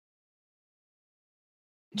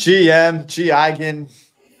GM, Eigen,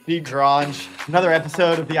 Lagrange. Another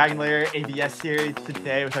episode of the EigenLayer AVS series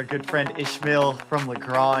today with our good friend Ismael from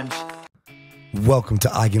Lagrange. Welcome to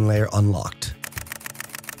EigenLayer Unlocked,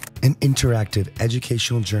 an interactive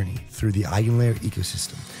educational journey through the EigenLayer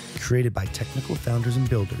ecosystem created by technical founders and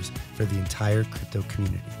builders for the entire crypto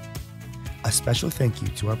community. A special thank you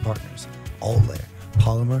to our partners, AltLayer,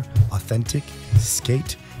 Polymer, Authentic,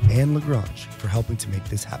 Skate, and Lagrange for helping to make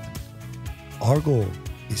this happen. Our goal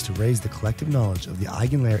is to raise the collective knowledge of the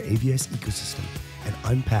EigenLayer AVS ecosystem and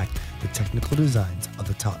unpack the technical designs of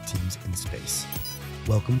the top teams in space.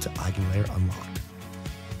 Welcome to EigenLayer Unlocked.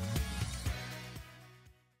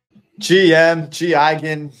 GM,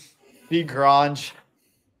 Eigen, Lagrange.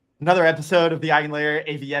 Another episode of the EigenLayer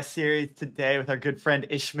AVS series today with our good friend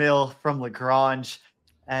Ismael from Lagrange.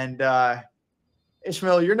 And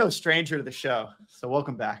Ismael, you're no stranger to the show, so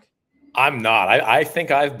welcome back. I'm not. I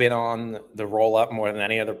think I've been on the roll up more than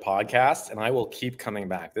any other podcast, and I will keep coming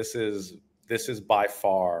back. This is by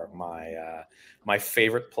far my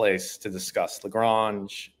favorite place to discuss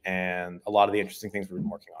Lagrange and a lot of the interesting things we've been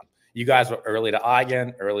working on. You guys were early to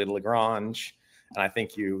Eigen, early to Lagrange, and I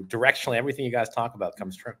think directionally everything you guys talk about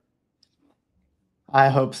comes true. I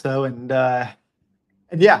hope so, and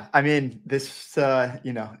yeah, I mean this.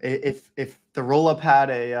 If the roll up had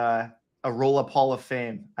a roll-up Hall of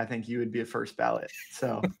Fame, I think you would be a first ballot.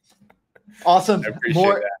 So awesome.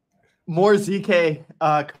 More ZK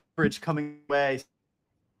coverage coming away.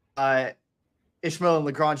 Ismael and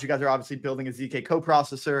Lagrange, you guys are obviously building a ZK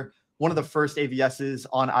coprocessor, one of the first AVSs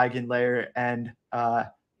on EigenLayer, and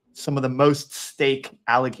some of the most stake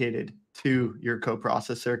allocated to your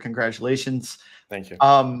coprocessor. Congratulations. Thank you.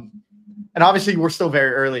 And obviously we're still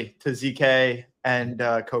very early to ZK and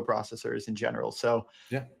coprocessors in general. So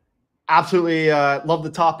yeah. Absolutely love the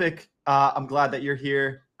topic. I'm glad that you're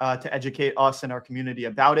here to educate us and our community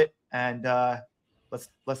about it. And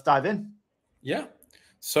let's dive in. Yeah.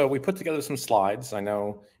 So we put together some slides. I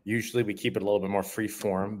know usually we keep it a little bit more free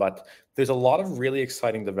form, but there's a lot of really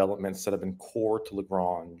exciting developments that have been core to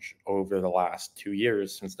Lagrange over the last 2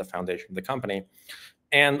 years since the foundation of the company.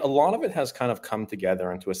 And a lot of it has kind of come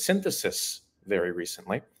together into a synthesis very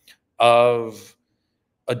recently of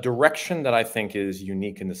a direction that I think is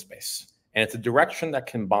unique in the space. And it's a direction that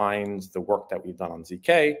combines the work that we've done on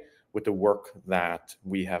ZK with the work that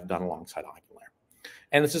we have done alongside EigenLayer.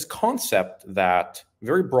 And it's this concept that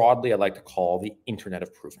very broadly I like to call the Internet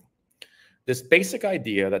of Proving. This basic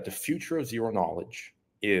idea that the future of zero knowledge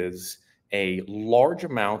is a large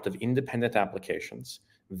amount of independent applications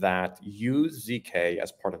that use ZK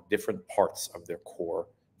as part of different parts of their core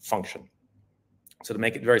function. So to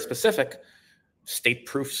make it very specific, state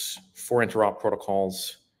proofs for interop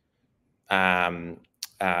protocols, ZK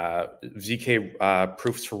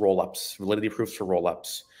proofs for rollups, validity proofs for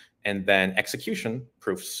rollups, and then execution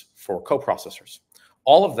proofs for coprocessors.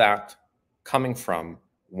 All of that coming from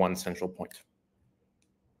one central point.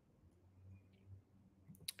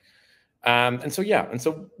 And so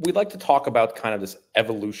we'd like to talk about kind of this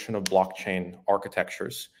evolution of blockchain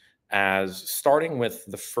architectures as starting with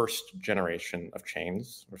the first generation of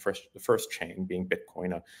chains, the first chain being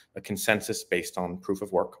Bitcoin, a consensus based on proof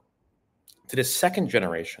of work, to this second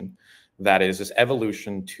generation that is this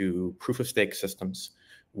evolution to proof of stake systems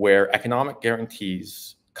where economic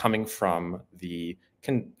guarantees coming from the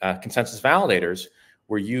consensus validators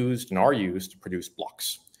were used and are used to produce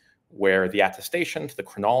blocks, where the attestation to the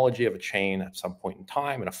chronology of a chain at some point in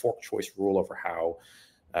time and a fork choice rule over how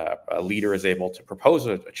a leader is able to propose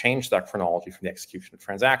a change to that chronology from the execution of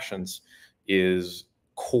transactions is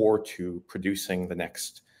core to producing the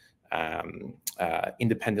next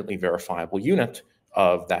independently verifiable unit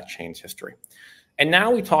of that chain's history. And now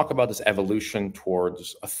we talk about this evolution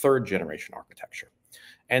towards a third generation architecture.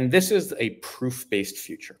 And this is a proof-based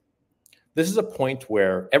future. This is a point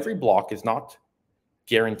where every block is not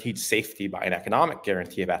guaranteed safety by an economic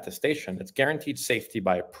guarantee of attestation. It's guaranteed safety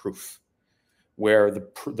by a proof, where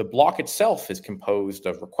the block itself is composed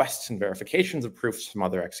of requests and verifications of proofs from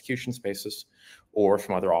other execution spaces or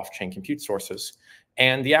from other off-chain compute sources.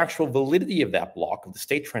 And the actual validity of that block, of the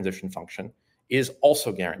state transition function, is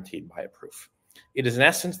also guaranteed by a proof. It is, in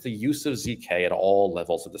essence, the use of ZK at all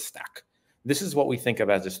levels of the stack. This is what we think of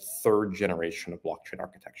as this third generation of blockchain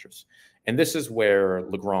architectures. And this is where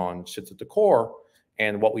Lagrange sits at the core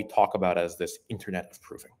and what we talk about as this Internet of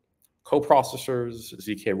Proving. Coprocessors,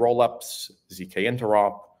 ZK rollups, ZK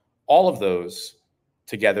interop, all of those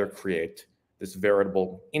together create this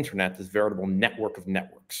veritable internet, this veritable network of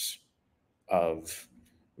networks of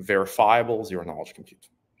verifiable zero-knowledge compute.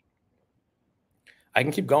 I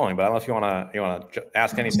can keep going, but I don't know if you want to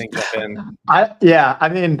ask anything, jump in. I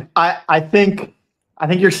mean, I think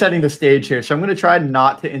you're setting the stage here, so I'm going to try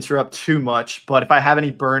not to interrupt too much. But if I have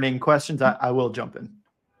any burning questions, I will jump in.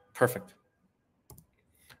 Perfect.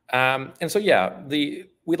 And so yeah,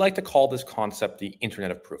 we'd like to call this concept the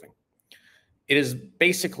Internet of Proving. It is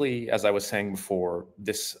basically, as I was saying before,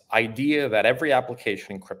 this idea that every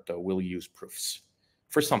application in crypto will use proofs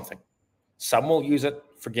for something. Some will use it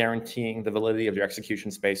for guaranteeing the validity of your execution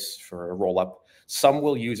space for a rollup. Some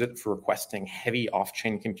will use it for requesting heavy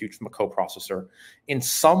off-chain compute from a coprocessor. And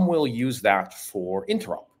some will use that for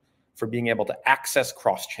interop, for being able to access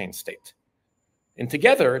cross-chain state. And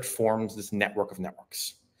together, it forms this network of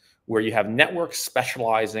networks, where you have networks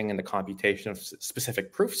specializing in the computation of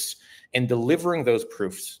specific proofs and delivering those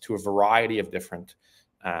proofs to a variety of different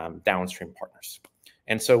downstream partners.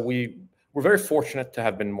 And so we're very fortunate to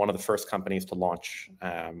have been one of the first companies to launch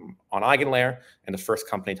on EigenLayer and the first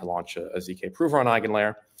company to launch a ZK prover on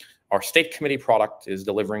EigenLayer. Our state committee product is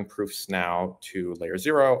delivering proofs now to Layer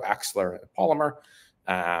 0, Axler, and Polymer.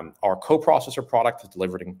 Our coprocessor product is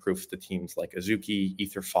delivering proofs to teams like Azuki,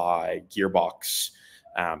 EtherFi, Gearbox,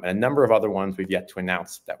 and a number of other ones we've yet to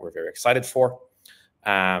announce that we're very excited for.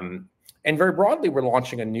 And very broadly, we're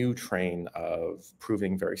launching a new train of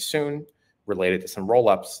proving very soon related to some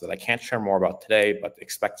rollups that I can't share more about today, but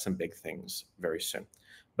expect some big things very soon.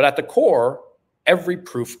 But at the core, every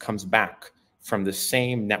proof comes back from the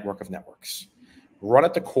same network of networks, run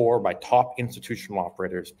at the core by top institutional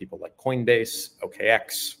operators, people like Coinbase,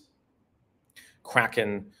 OKX,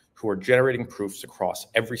 Kraken, who are generating proofs across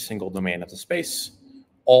every single domain of the space,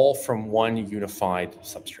 all from one unified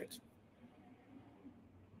substrate.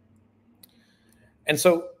 And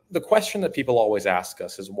so the question that people always ask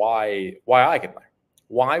us is why EigenLayer?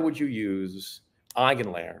 Why would you use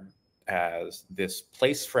EigenLayer as this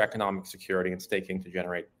place for economic security and staking to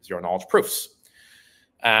generate zero-knowledge proofs?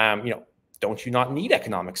 Don't you not need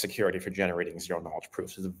economic security for generating zero-knowledge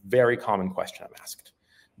proofs? Is a very common question I'm asked.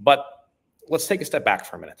 But let's take a step back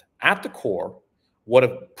for a minute. At the core, what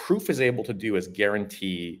a proof is able to do is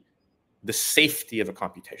guarantee the safety of a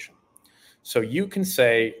computation. So you can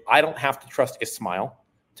say, I don't have to trust Ismael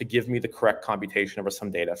to give me the correct computation over some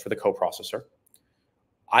data for the coprocessor.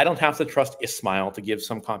 I don't have to trust Ismael to give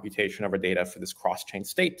some computation over data for this cross-chain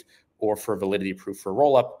state or for validity proof for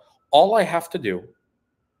rollup. All I have to do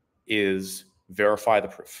is verify the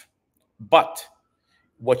proof. But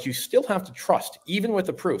what you still have to trust, even with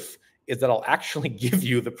the proof, is that I'll actually give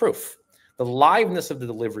you the proof. The liveness of the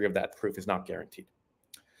delivery of that proof is not guaranteed.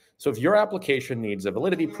 So if your application needs a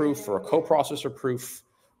validity proof or a coprocessor proof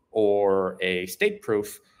or a state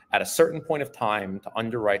proof at a certain point of time to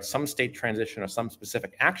underwrite some state transition or some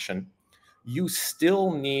specific action, you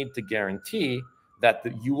still need to guarantee that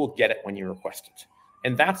you will get it when you request it.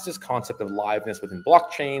 And that's this concept of liveness within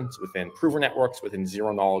blockchains, within prover networks, within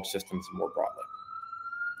zero-knowledge systems more broadly.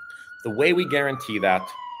 The way we guarantee that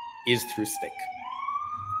is through stake.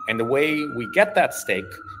 And the way we get that stake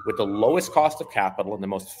with the lowest cost of capital and the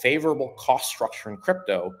most favorable cost structure in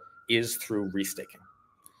crypto is through restaking.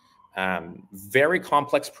 Very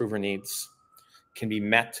complex prover needs can be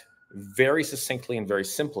met very succinctly and very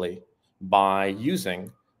simply by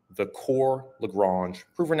using the core Lagrange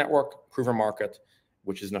prover network, prover market,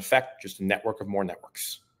 which is in effect just a network of more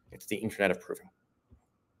networks. It's the Internet of Proving.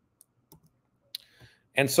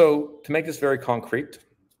 And so to make this very concrete,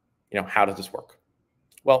 how does this work?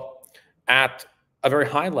 Well, at a very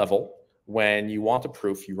high level, when you want a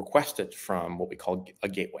proof, you request it from what we call a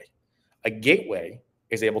gateway. A gateway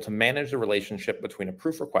is able to manage the relationship between a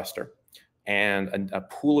proof requester and a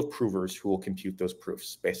pool of provers who will compute those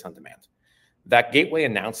proofs based on demand. That gateway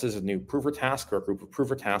announces a new prover task or a group of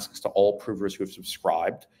prover tasks to all provers who have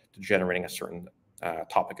subscribed to generating a certain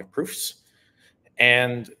topic of proofs.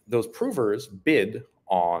 And those provers bid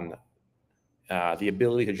on the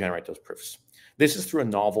ability to generate those proofs. This is through a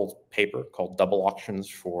novel paper called Double Auctions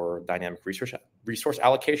for Dynamic Resource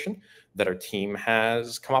Allocation that our team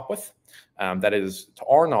has come up with. That is, to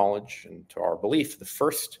our knowledge and to our belief, the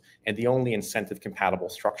first and the only incentive-compatible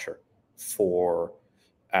structure for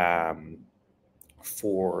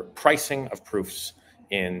pricing of proofs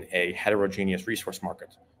in a heterogeneous resource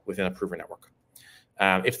market within a prover network.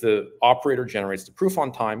 If the operator generates the proof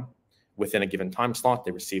on time, within a given time slot,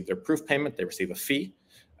 they receive their proof payment, they receive a fee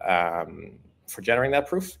for generating that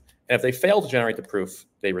proof. And if they fail to generate the proof,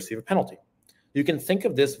 they receive a penalty. You can think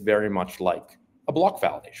of this very much like a block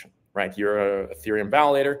validation, right? You're an Ethereum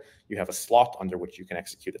validator, you have a slot under which you can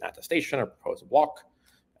execute an attestation or propose a block.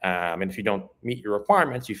 And if you don't meet your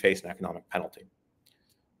requirements, you face an economic penalty.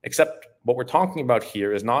 Except what we're talking about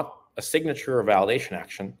here is not a signature or validation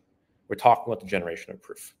action, we're talking about the generation of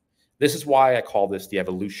proof. This is why I call this the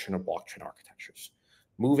evolution of blockchain architectures,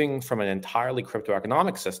 moving from an entirely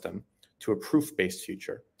cryptoeconomic system to a proof-based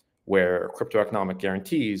future where cryptoeconomic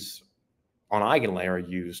guarantees on EigenLayer are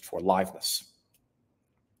used for liveness.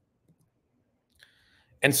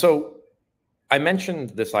 And so I mentioned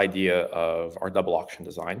this idea of our double auction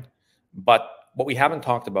design, but what we haven't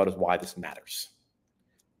talked about is why this matters.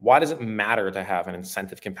 Why does it matter to have an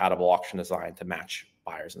incentive-compatible auction design to match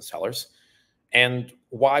buyers and sellers? And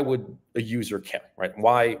why would a user care, right?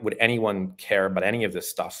 Why would anyone care about any of this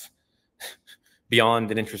stuff beyond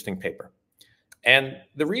an interesting paper? And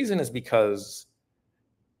the reason is because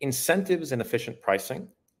incentives and efficient pricing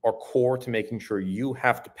are core to making sure you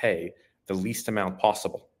have to pay the least amount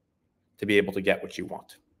possible to be able to get what you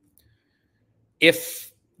want.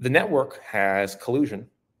 If the network has collusion,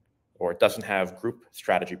 or it doesn't have group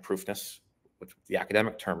strategy proofness, which is the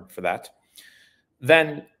academic term for that,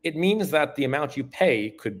 then it means that the amount you pay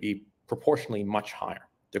could be proportionally much higher.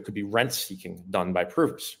 There could be rent seeking done by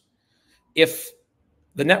provers. If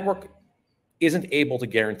the network isn't able to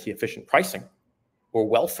guarantee efficient pricing or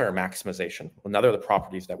welfare maximization, another of the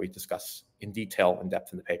properties that we discuss in detail and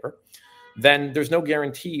depth in the paper, then there's no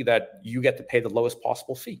guarantee that you get to pay the lowest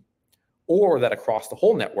possible fee, or that across the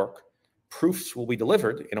whole network, proofs will be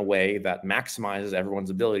delivered in a way that maximizes everyone's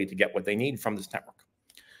ability to get what they need from this network.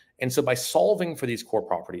 And so by solving for these core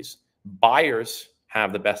properties, buyers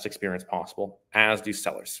have the best experience possible, as do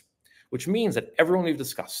sellers, which means that everyone we've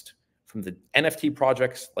discussed, from the NFT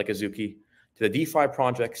projects like Azuki, to the DeFi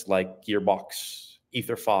projects like Gearbox,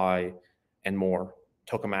 EtherFi, and more,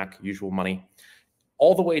 Tokamak, Usual Money,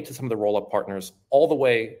 all the way to some of the roll-up partners, all the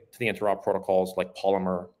way to the interop protocols like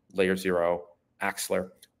Polymer, Layer 0, Axler,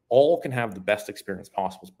 all can have the best experience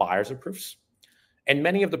possible as buyers of proofs. And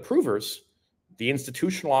many of the provers, the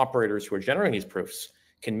institutional operators who are generating these proofs,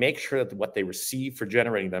 can make sure that what they receive for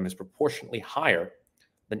generating them is proportionately higher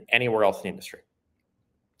than anywhere else in the industry.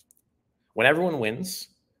 When everyone wins,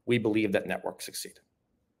 we believe that networks succeed.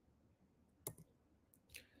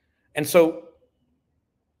 And so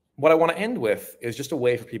what I want to end with is just a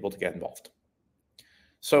way for people to get involved.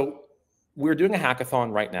 So we're doing a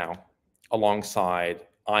hackathon right now alongside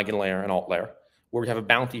EigenLayer and AltLayer, where we have a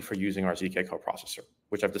bounty for using our ZK coprocessor,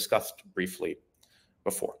 which I've discussed briefly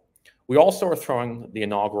before. We also are throwing the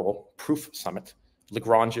inaugural Proof Summit,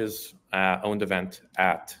 Lagrange's owned event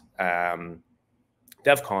at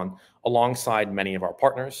DevCon, alongside many of our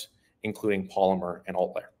partners, including Polymer and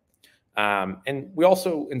AltLayer. And we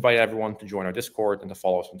also invite everyone to join our Discord and to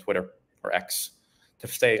follow us on Twitter or X to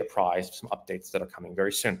stay apprised of some updates that are coming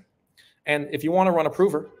very soon. And if you want to run a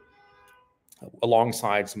prover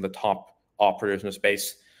alongside some of the top operators in the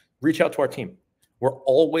space, reach out to our team. We're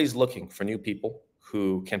always looking for new people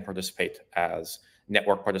who can participate as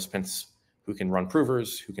network participants, who can run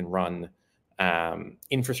provers, who can run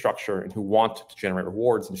infrastructure, and who want to generate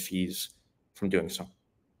rewards and fees from doing so.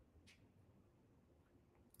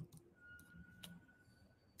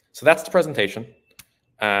 So that's the presentation.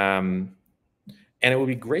 And it would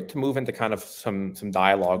be great to move into kind of some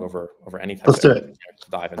dialogue over any type of to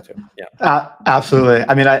dive into. Yeah, absolutely.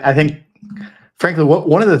 I mean, I think, frankly,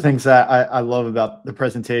 one of the things that I love about the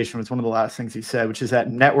presentation was one of the last things you said, which is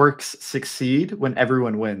that networks succeed when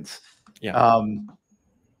everyone wins. Yeah.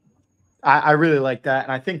 I really like that,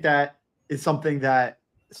 and I think that is something that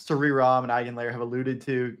Suriram and EigenLayer have alluded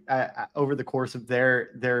to over the course of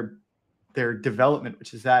their development,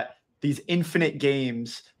 which is that these infinite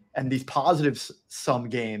games and these positive sum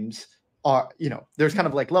games are, there's kind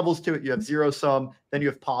of like levels to it. You have zero sum, then you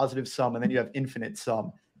have positive sum, and then you have infinite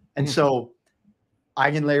sum. And so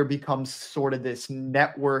EigenLayer becomes sort of this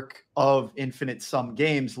network of infinite sum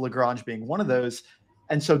games, Lagrange being one of those.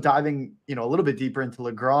 And so diving, a little bit deeper into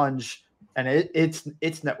Lagrange and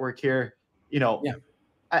its network here,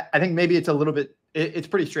 I think maybe it's a little bit, it's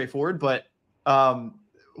pretty straightforward, but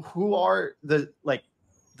who are the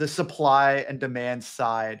supply and demand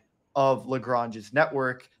side of Lagrange's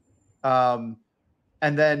network? And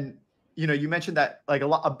then, you mentioned that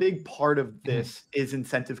a big part of this is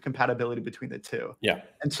incentive compatibility between the two. Yeah.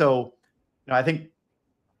 And so, I think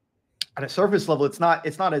at a surface level, it's not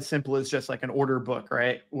as simple as just like an order book,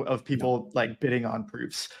 right? Of people bidding on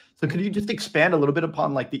proofs. So could you just expand a little bit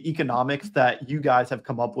upon the economics that you guys have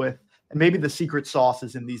come up with, and maybe the secret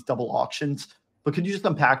sauces in these double auctions? But could you just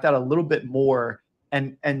unpack that a little bit more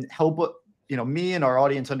and help me and our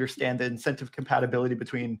audience understand the incentive compatibility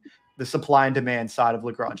between the supply and demand side of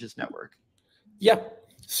Lagrange's network? Yeah.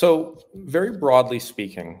 So very broadly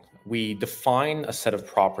speaking, we define a set of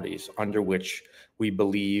properties under which we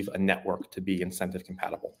believe a network to be incentive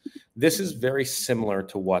compatible. This is very similar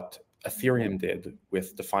to what Ethereum did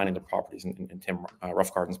with defining the properties in Tim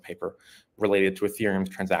Roughgarden's paper related to Ethereum's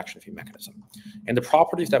transaction fee mechanism. And the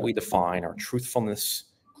properties that we define are truthfulness,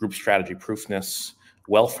 group strategy proofness,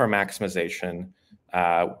 welfare maximization,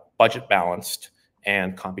 budget balanced,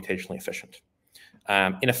 and computationally efficient.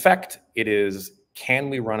 In effect, it is,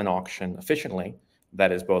 can we run an auction efficiently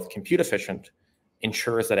that is both compute efficient,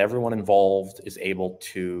 ensures that everyone involved is able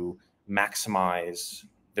to maximize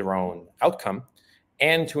their own outcome,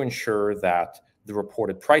 and to ensure that the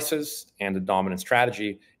reported prices and the dominant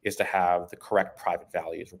strategy is to have the correct private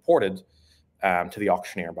values reported to the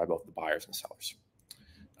auctioneer by both the buyers and sellers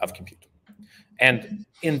of compute. And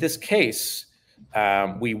in this case,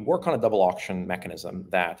 we work on a double auction mechanism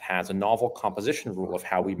that has a novel composition rule of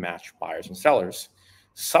how we match buyers and sellers,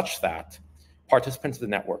 such that participants of the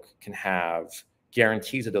network can have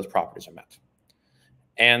guarantees that those properties are met.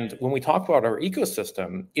 And when we talk about our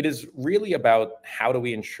ecosystem, it is really about how do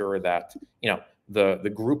we ensure that,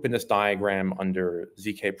 the group in this diagram under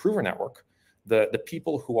ZK Prover Network, the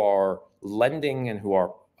people who are lending and who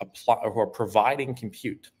are providing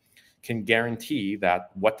compute can guarantee that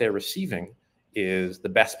what they're receiving is the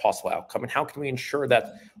best possible outcome. And how can we ensure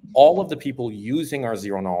that all of the people using our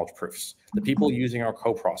zero knowledge proofs, the people using our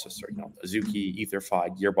coprocessor, Azuki,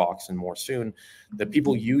 EtherFi, Gearbox, and more soon, the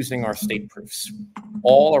people using our state proofs,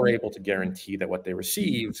 all are able to guarantee that what they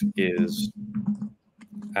receive is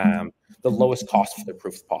the lowest cost for their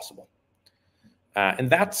proofs possible. And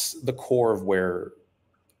that's the core of where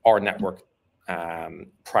our network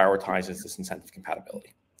prioritizes this incentive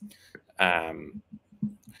compatibility. And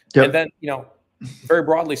then, very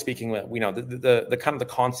broadly speaking, the kind of the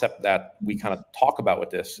concept that we kind of talk about with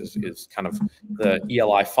this is kind of the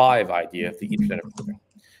ELI5 idea of the Internet of Proving.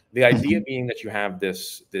 The idea being that you have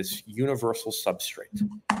this universal substrate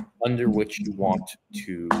under which you want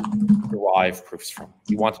to derive proofs from.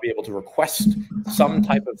 You want to be able to request some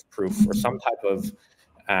type of proof or some type of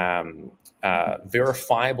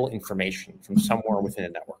verifiable information from somewhere within a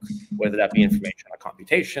network, whether that be information on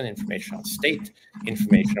computation, information on state,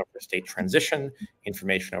 information over state transition,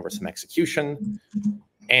 information over some execution.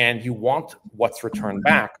 And you want what's returned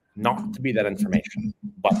back not to be that information,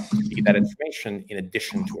 but to be that information in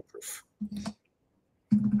addition to a proof.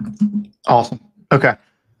 Awesome. Okay.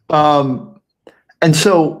 And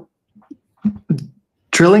so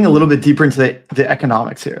drilling a little bit deeper into the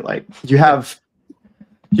economics here, like you have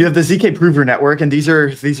the ZK Prover Network, and these are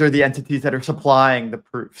the entities that are supplying the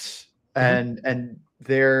proofs, and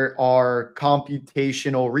there are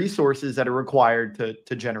computational resources that are required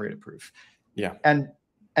to generate a proof. Yeah.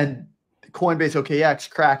 And Coinbase, OKX,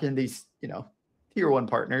 Kraken, these tier 1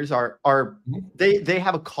 partners are they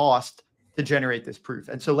have a cost to generate this proof.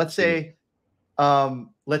 And so let's say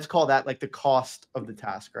let's call that like the cost of the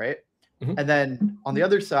task, right? And then on the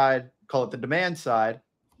other side, call it the demand side,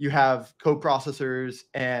 you have coprocessors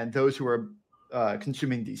and those who are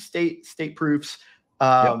consuming these state proofs,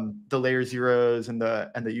 the layer zeros and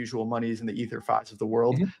the usual monies and the EtherFis of the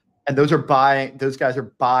world, and those guys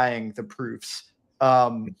are buying the proofs.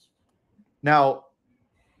 Now,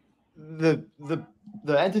 the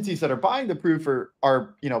entities that are buying the proof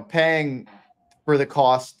are paying for the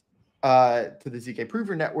cost to the ZK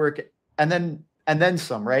Prover Network, and then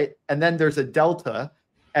some, right? And then there's a delta,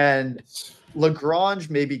 and Lagrange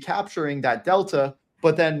may be capturing that delta,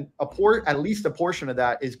 but then at least a portion of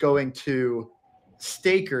that is going to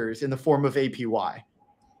stakers in the form of APY.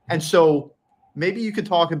 And so maybe you could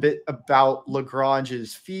talk a bit about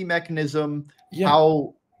Lagrange's fee mechanism,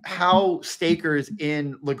 how stakers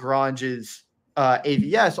in Lagrange's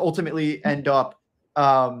AVS ultimately end up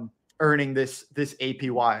earning this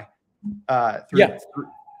APY.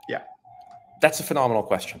 That's a phenomenal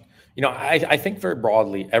question. I think very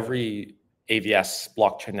broadly, every AVS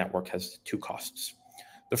blockchain network has two costs.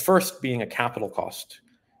 The first being a capital cost,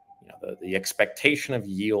 the expectation of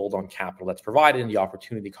yield on capital that's provided and the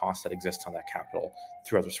opportunity cost that exists on that capital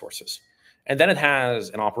through other sources. And then it has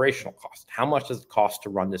an operational cost. How much does it cost to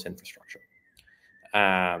run this infrastructure?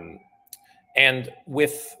 And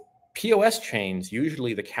with POS chains,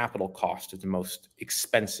 usually the capital cost is the most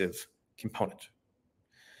expensive component.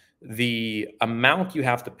 The amount you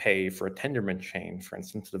have to pay for a Tendermint chain, for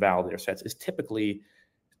instance, the validator sets, is typically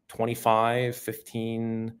 25,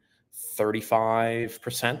 15,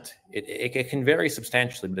 35%. It can vary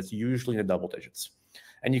substantially, but it's usually in the double digits.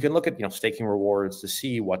 And you can look at staking rewards to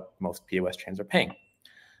see what most POS chains are paying.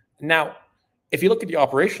 Now, if you look at the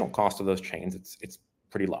operational cost of those chains, it's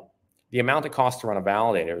pretty low. The amount it costs to run a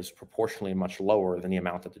validator is proportionally much lower than the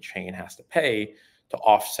amount that the chain has to pay to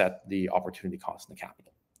offset the opportunity cost in the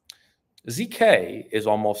capital. ZK is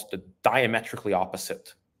almost a diametrically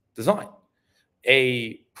opposite design.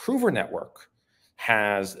 A prover network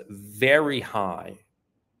has very high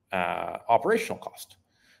operational cost.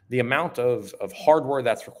 The amount of hardware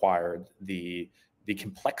that's required, the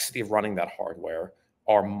complexity of running that hardware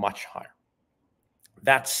are much higher.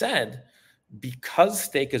 That said, because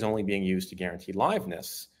stake is only being used to guarantee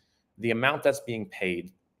liveness, the amount that's being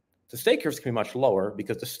paid to stakers can be much lower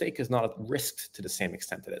because the stake is not risked to the same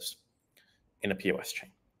extent it is in a POS chain.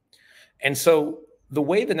 And so the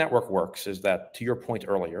way the network works is that, to your point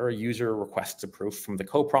earlier, a user requests a proof from the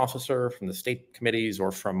coprocessor, from the state committees,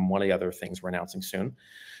 or from one of the other things we're announcing soon.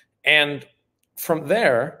 And from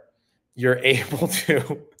there, you're able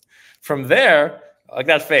to, from there, like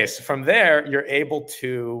that face, from there, you're able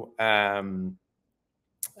to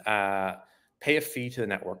pay a fee to the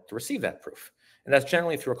network to receive that proof. And that's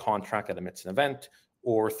generally through a contract that emits an event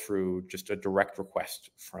or through just a direct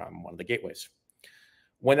request from one of the gateways.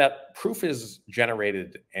 When that proof is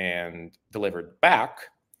generated and delivered back,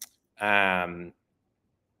 the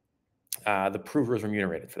prover is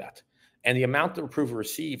remunerated for that. And the amount the prover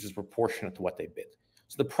receives is proportionate to what they bid.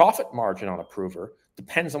 So the profit margin on a prover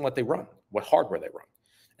depends on what they run, what hardware they run.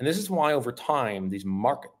 And this is why over time, these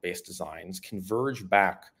market-based designs converge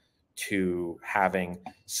back to having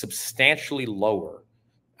substantially lower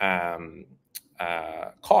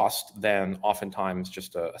cost than oftentimes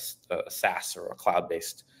just a SaaS or a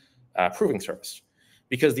cloud-based proving service.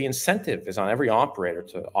 Because the incentive is on every operator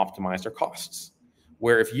to optimize their costs.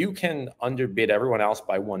 Where if you can underbid everyone else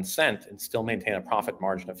by 1 cent and still maintain a profit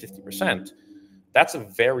margin of 50%, that's a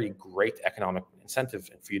very great economic incentive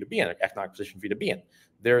for you to be in, an economic position for you to be in.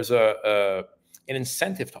 There's an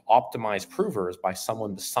incentive to optimize provers by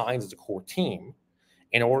someone besides the core team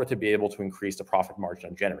in order to be able to increase the profit margin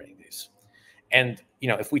on generating these. And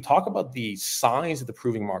if we talk about the size of the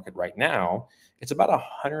proving market right now, it's about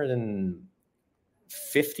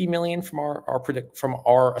 150 million from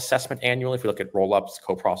our assessment annually. If we look at rollups,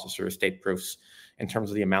 coprocessors, state proofs, in terms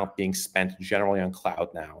of the amount being spent generally on cloud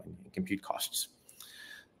now and compute costs.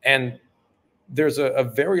 And there's a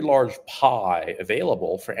very large pie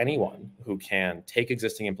available for anyone who can take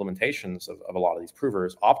existing implementations of a lot of these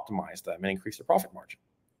provers, optimize them, and increase their profit margin.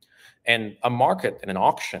 And a market and an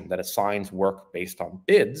auction that assigns work based on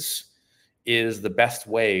bids is the best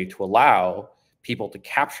way to allow people to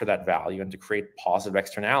capture that value and to create positive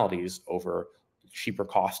externalities over cheaper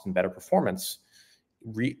cost and better performance,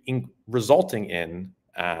 resulting in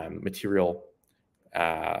material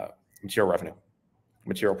revenue,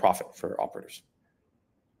 material profit for operators.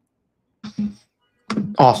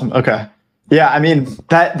 Awesome. Okay. Yeah, I mean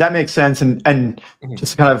that makes sense, and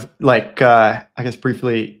just kind of like I guess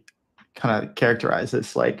briefly kind of characterize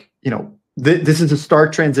this, like this is a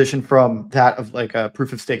stark transition from that of like a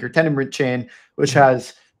proof of stake or tenement chain, which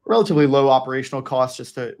has relatively low operational costs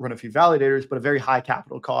just to run a few validators, but a very high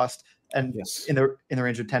capital cost, and in the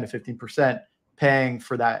range of 10 to 15% paying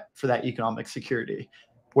for that economic security.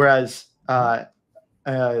 Whereas an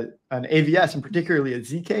AVS, and particularly a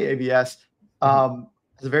ZK AVS, has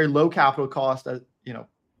a very low capital cost, due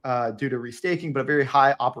to restaking, but a very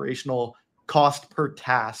high operational cost per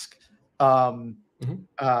task for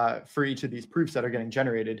each of these proofs that are getting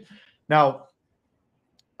generated. Now,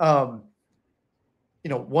 one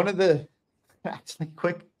of the actually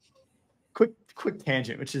quick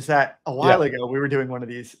tangent, which is that a while ago we were doing one of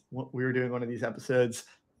these episodes,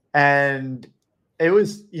 and it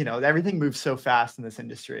was everything moves so fast in this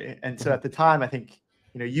industry, and so at the time I think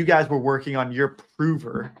you guys were working on your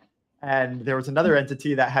prover, and there was another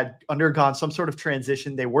entity that had undergone some sort of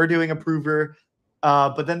transition. They were doing a prover,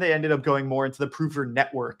 but then they ended up going more into the prover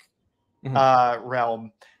network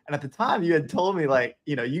realm. And at the time, you had told me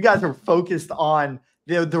you guys are focused on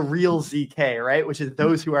the real ZK, right? Which is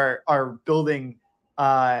those who are building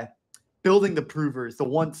the provers, the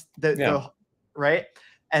ones that right,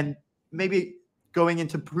 and maybe going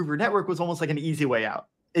into prover network was almost like an easy way out.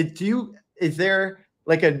 Is there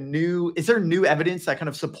new evidence that kind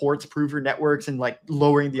of supports prover networks and like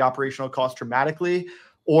lowering the operational cost dramatically?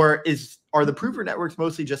 Or are the prover networks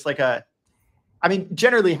mostly just like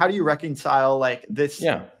generally, how do you reconcile like this,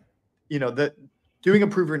 doing a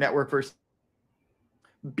prover network versus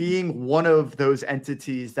being one of those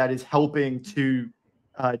entities that is helping to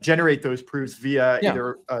generate those proofs via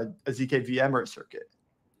either a ZK VM or a circuit?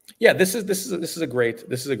 Yeah, this is a great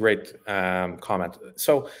comment.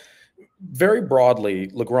 So very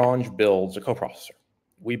broadly, Lagrange builds a coprocessor.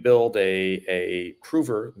 We build a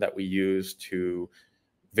prover that we use to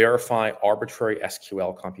verify arbitrary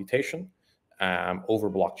SQL computation over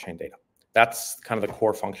blockchain data. That's kind of the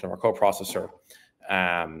core function of our coprocessor.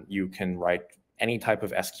 You can write any type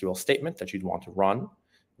of SQL statement that you'd want to run.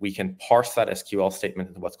 We can parse that SQL statement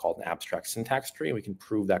into what's called an abstract syntax tree, and we can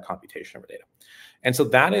prove that computation over data. And so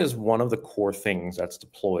that is one of the core things that's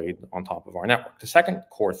deployed on top of our network. The second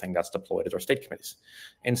core thing that's deployed is our state committees.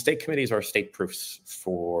 And state committees are state proofs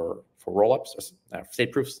for rollups,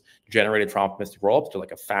 state proofs generated from optimistic rollups. They're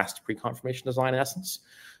like a fast pre-confirmation design in essence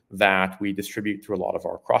that we distribute through a lot of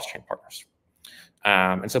our cross-chain partners.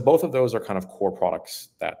 And so both of those are kind of core products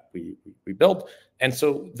that we build. And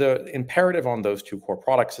so the imperative on those two core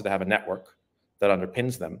products is to have a network that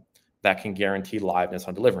underpins them that can guarantee liveness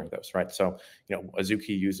on delivering those, right? So, Azuki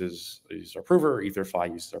uses our prover,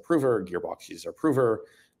 EtherFi uses our prover, Gearbox uses our prover,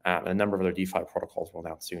 and a number of other DeFi protocols will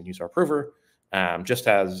now soon use our prover. Just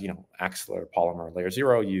as Axelar, Polymer, Layer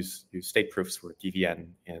 0 use state proofs for DVN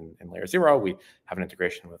in Layer 0, we have an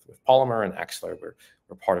integration with Polymer and Axelar. We're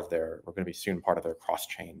part of we're going to be soon part of their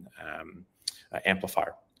cross-chain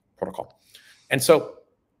amplifier protocol. And so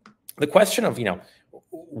the question of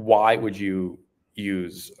why would you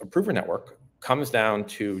use a prover network comes down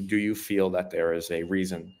to, do you feel that there is a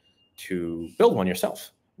reason to build one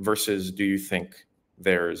yourself versus do you think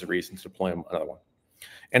there's a reason to deploy another one?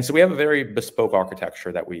 And so we have a very bespoke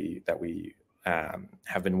architecture that we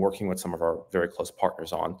have been working with some of our very close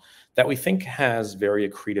partners on that we think has very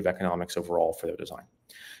accretive economics overall for their design.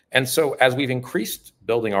 And so as we've increased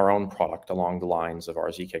building our own product along the lines of our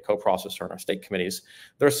ZK coprocessor and our state committees,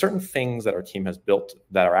 there are certain things that our team has built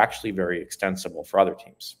that are actually very extensible for other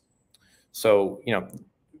teams. So,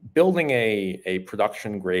 building a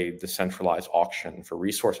production grade decentralized auction for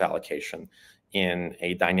resource allocation in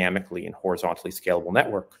a dynamically and horizontally scalable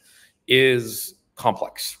network is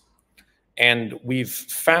complex. And we've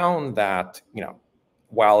found that,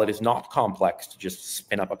 while it is not complex to just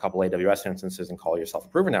spin up a couple AWS instances and call yourself a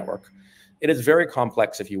prover network, it is very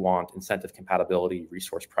complex if you want incentive compatibility,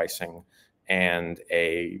 resource pricing, and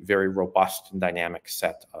a very robust and dynamic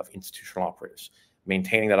set of institutional operators.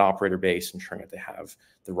 Maintaining that operator base, ensuring that they have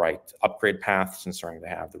the right upgrade paths, ensuring they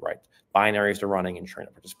have the right binaries they're running, ensuring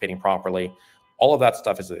they're participating properly. All of that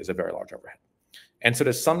stuff is a very large overhead. And so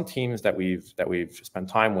there's some teams that we've spent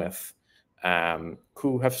time with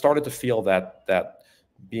who have started to feel that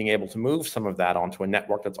being able to move some of that onto a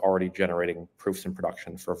network that's already generating proofs in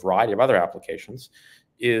production for a variety of other applications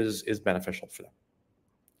is beneficial for them.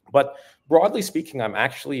 But broadly speaking, I'm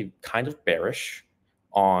actually kind of bearish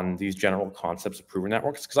on these general concepts of prover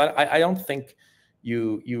networks, because I don't think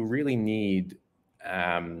you really need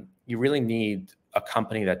a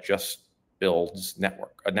company that just builds a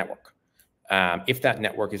network if that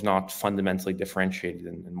network is not fundamentally differentiated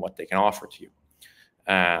in what they can offer to you.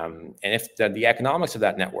 And if the economics of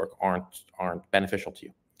that network aren't beneficial to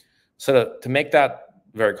you. So to make that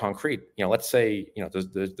very concrete, let's say there's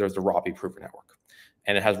the Robbie prover network,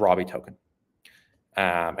 and it has Robbie token,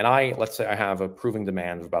 and let's say I have a proving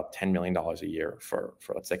demand of about $10 million a year for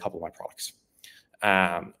let's say a couple of my products.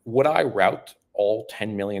 Would I route all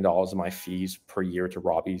 $10 million of my fees per year to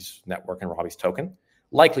Robbie's network and Robbie's token?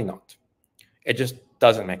 Likely not. It just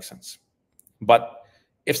doesn't make sense. But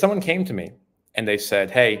if someone came to me and they said,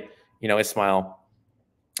 hey, Ismael,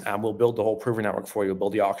 we'll build the whole prover network for you, we'll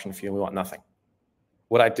build the auction for you, and we want nothing.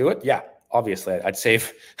 Would I do it? Yeah, obviously. I'd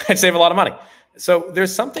save a lot of money. So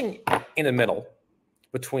there's something in the middle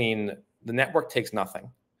between the network takes nothing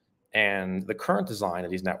and the current design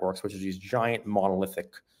of these networks, which is these giant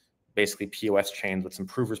monolithic, basically POS chains with some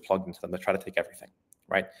provers plugged into them that try to take everything,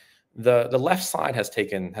 right? The left side has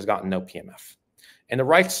gotten no PMF. And the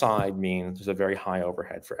right side means there's a very high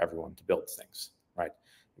overhead for everyone to build things, right?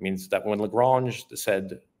 It means that when Lagrange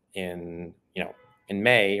said in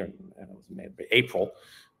May or April,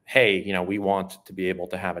 hey, we want to be able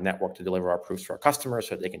to have a network to deliver our proofs to our customers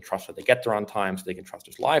so they can trust that they get there on time, so they can trust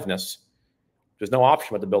there's liveness. There's no option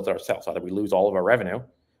but to build it ourselves. Either we lose all of our revenue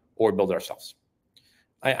or build it ourselves.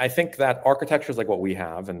 I think that architectures like what we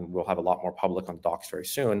have, and we'll have a lot more public on docs very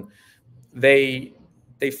soon, they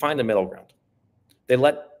find a middle ground. They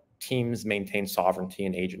let teams maintain sovereignty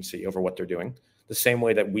and agency over what they're doing, the same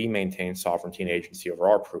way that we maintain sovereignty and agency over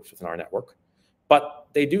our proofs within our network. But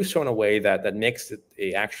they do so in a way that makes it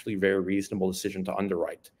a actually very reasonable decision to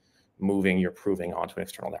underwrite moving your proving onto an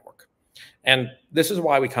external network. And this is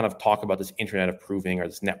why we kind of talk about this internet of proving or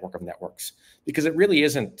this network of networks, because it really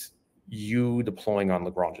isn't you deploying on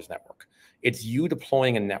Lagrange's network. It's you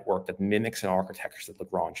deploying a network that mimics an architecture that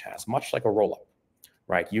Lagrange has, much like a rollup,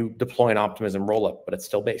 right? You deploy an optimism rollup, but it's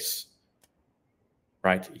still base,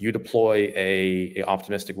 right? You deploy a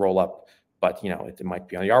optimistic rollup, but it might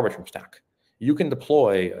be on the Arbitrum stack. You can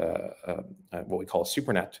deploy what we call a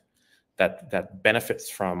supernet that benefits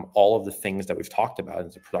from all of the things that we've talked about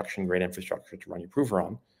as a production grade infrastructure to run your prover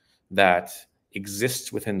on, that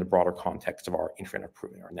exists within the broader context of our internet of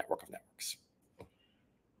proving, our network of networks.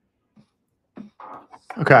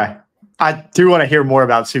 Okay. I do want to hear more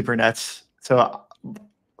about supernets, so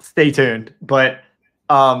stay tuned. But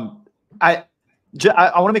I want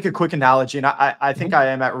to make a quick analogy, and I think I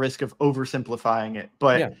am at risk of oversimplifying it.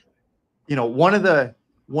 But you know, one of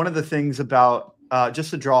the things about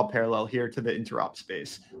just to draw a parallel here to the interop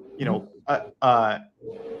space, you know,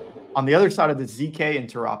 on the other side of the ZK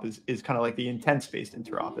interop is kind of like the intent-based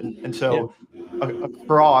interop, and so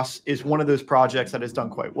Across is one of those projects that has done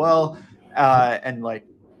quite well, and like,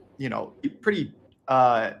 you know, pretty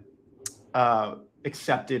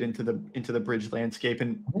accepted into the bridge landscape.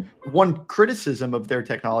 And one criticism of their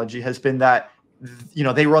technology has been that, you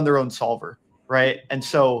know, they run their own solver, right? And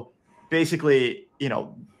so basically, you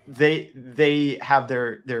know, they have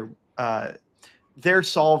their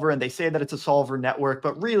solver, and they say that it's a solver network,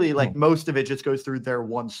 but really, like, most of it just goes through their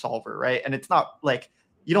one solver, right? And it's not like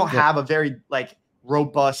you don't have a very like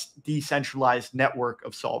robust decentralized network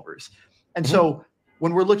of solvers. And so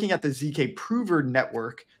when we're looking at the ZK prover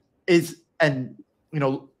network, is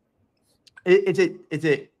it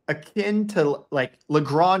akin to, like,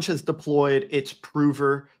 Lagrange has deployed its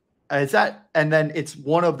prover? Is that, and then it's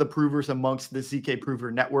one of the provers amongst the ZK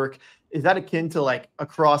prover network? Is that akin to, like,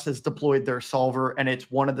 Across has deployed their solver and it's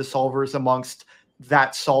one of the solvers amongst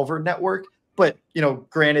that solver network? But, you know,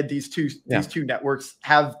 granted, these two networks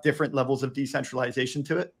have different levels of decentralization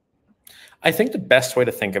to it. I think the best way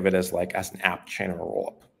to think of it is like as an app chain or a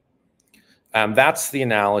rollup. That's the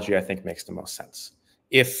analogy I think makes the most sense.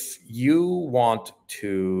 If you want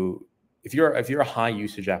to, if you're a high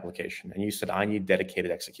usage application and you said, I need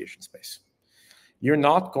dedicated execution space, you're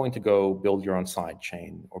not going to go build your own side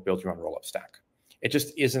chain or build your own rollup stack. It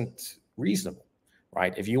just isn't reasonable,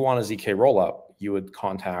 right? If you want a ZK rollup, you would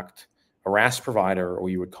contact a RAS provider, or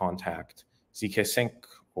you would contact ZK Sync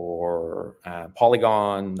or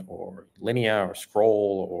Polygon or Linea or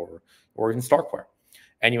Scroll or even Starkware.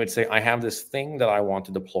 And you would say, I have this thing that I want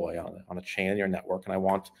to deploy on a chain in your network, and I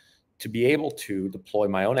want to be able to deploy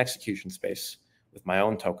my own execution space with my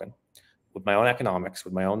own token, with my own economics,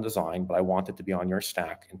 with my own design, but I want it to be on your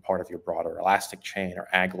stack and part of your broader Elastic chain or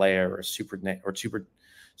EigenLayer or super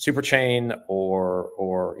chain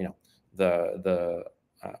or you know, the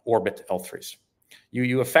Orbit L3s.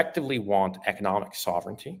 You effectively want economic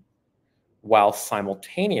sovereignty while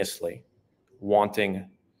simultaneously wanting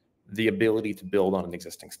the ability to build on an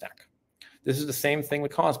existing stack. This is the same thing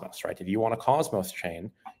with Cosmos, right? If you want a Cosmos chain,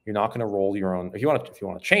 you're not going to roll your own. If you want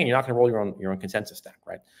a chain, you're not going to roll your own consensus stack,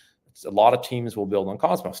 right? A lot of teams will build on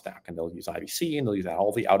Cosmos stack, and they'll use IBC, and they'll use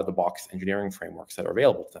all the out-of-the-box engineering frameworks that are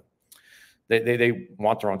available to them. They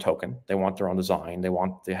want their own token, they want their own design,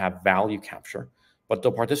 they have value capture, but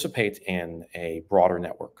they'll participate in a broader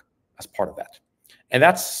network as part of that. And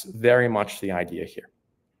that's very much the idea here.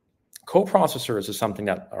 Coprocessors is something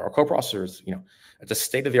that, or coprocessors, you know, it's a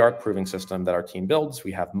state-of-the-art proving system that our team builds.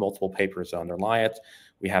 We have multiple papers that underlie it.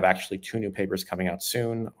 We have actually 2 new papers coming out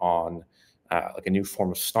soon on like a new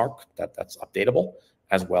form of snark that's updatable,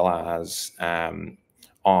 as well as on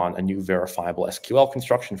a new verifiable SQL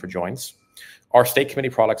construction for joins. Our state committee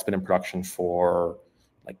product's been in production for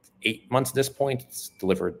like 8 months at this point. It's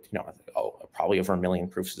delivered, you know, probably over 1 million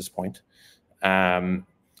proofs at this point.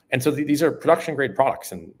 And so these are production grade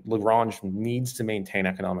products, and Lagrange needs to maintain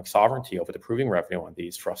economic sovereignty over the proving revenue on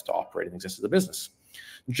these for us to operate and exist as a business.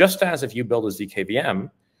 Just as if you build a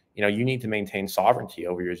ZKVM, you know, you need to maintain sovereignty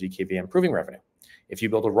over your ZKVM proving revenue. If you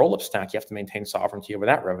build a rollup stack, you have to maintain sovereignty over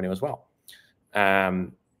that revenue as well.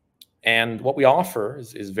 And what we offer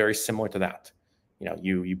is very similar to that. You know,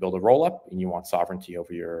 you build a rollup and you want sovereignty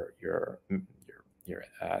over your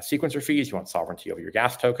sequencer fees. You want sovereignty over your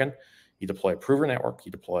gas token. You deploy a prover network.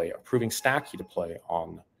 You deploy a proving stack. You deploy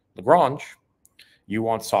on Lagrange. You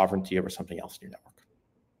want sovereignty over something else in your network.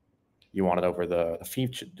 You want it over the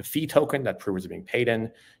fee token that provers are being paid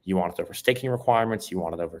in. You want it over staking requirements. You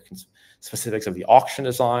want it over specifics of the auction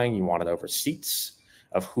design. You want it over seats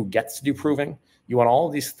of who gets to do proving. You want all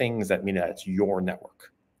of these things that mean that it's your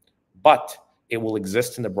network, but it will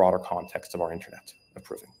exist in the broader context of our internet of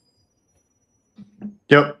proving.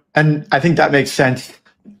 Yep, and I think that makes sense.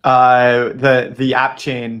 The app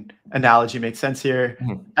chain analogy makes sense here,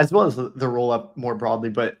 as well as the rollup more broadly.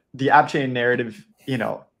 But the app chain narrative, you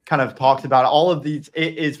know, kind of talks about all of these.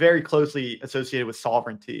 It is very closely associated with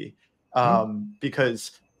sovereignty,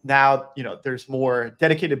 because now, you know, there's more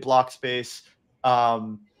dedicated block space.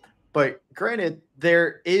 But granted,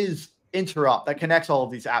 there is interop that connects all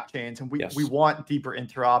of these app chains, and we want deeper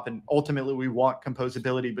interop, and ultimately we want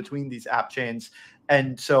composability between these app chains.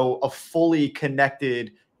 And so a fully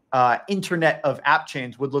connected internet of app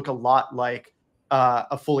chains would look a lot like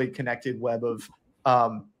a fully connected web of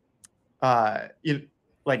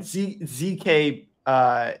like ZK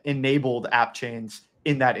enabled app chains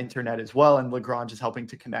in that internet as well, and Lagrange is helping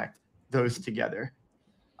to connect those together.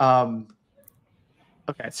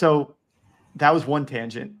 Okay, so that was one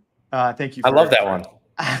tangent. Thank you. I love that one.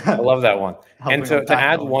 I love that one. And to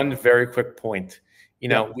add one very quick point, you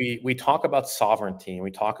know, we talk about sovereignty, and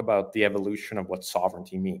we talk about the evolution of what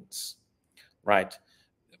sovereignty means, right?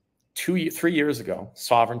 3 years ago,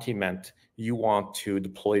 sovereignty meant you want to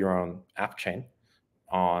deploy your own app chain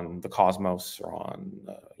on the Cosmos or on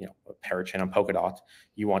a parachain on Polkadot.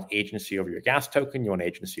 You want agency over your gas token. You want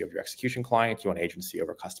agency over your execution client. You want agency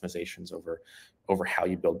over customizations over how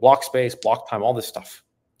you build block space, block time, all this stuff,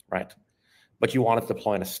 right? But you wanted to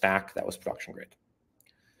deploy in a stack that was production grade.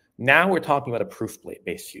 Now we're talking about a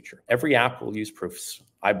proof-based future. Every app will use proofs,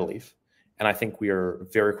 I believe. And I think we are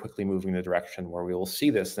very quickly moving in the direction where we will see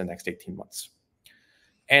this in the next 18 months.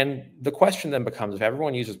 And the question then becomes, if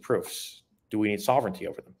everyone uses proofs, do we need sovereignty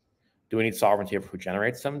over them? Do we need sovereignty over who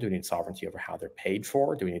generates them? Do we need sovereignty over how they're paid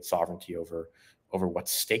for? Do we need sovereignty over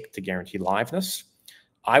what's staked to guarantee liveness?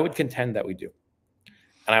 I would contend that we do.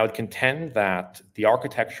 And I would contend that the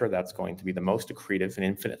architecture that's going to be the most accretive and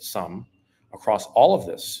infinite sum across all of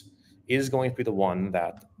this is going to be the one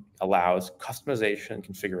that allows customization and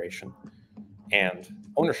configuration and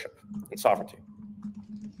ownership and sovereignty.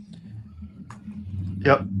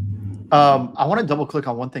 Yep. I want to double click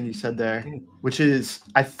on one thing you said there, which is,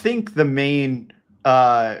 I think the main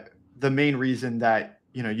reason that,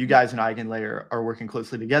 you know, you guys and EigenLayer are working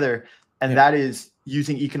closely together, and that is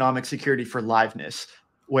using economic security for liveness,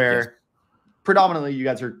 where predominantly you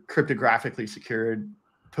guys are cryptographically secured,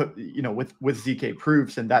 with ZK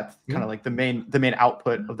proofs, and that's kind of like the main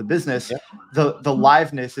output of the business. The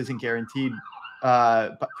liveness isn't guaranteed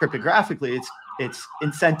but cryptographically. It's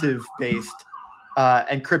incentive based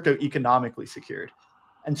and crypto economically secured.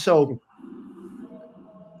 And so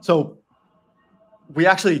we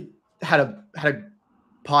actually had a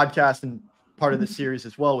podcast and part of the series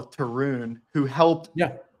as well with Tarun, who helped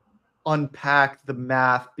unpack the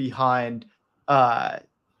math behind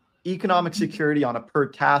economic security on a per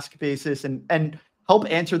task basis, and help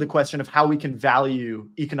answer the question of how we can value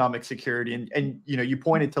economic security. And you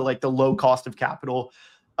pointed to like the low cost of capital.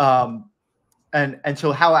 And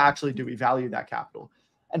so how actually do we value that capital?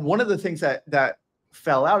 And one of the things that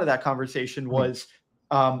fell out of that conversation was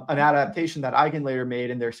an adaptation that EigenLayer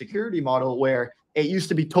made in their security model, where it used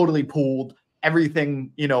to be totally pooled.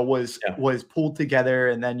 Everything, was pooled together.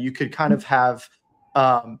 And then you could kind of have,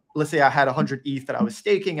 let's say I had 100 ETH that I was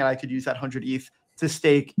staking, and I could use that 100 ETH to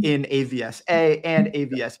stake in AVS A and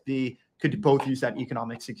AVS B, could both use that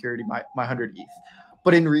economic security, my 100 ETH.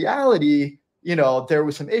 But in reality, there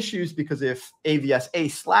was some issues, because if AVS A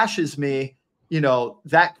slashes me,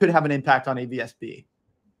 that could have an impact on AVS B.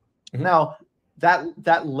 Now,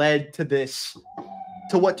 that led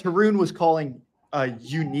to what Tarun was calling a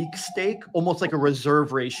unique stake, almost like a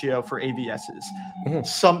reserve ratio for AVSs.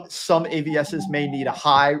 Some AVSs may need a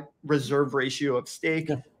high reserve ratio of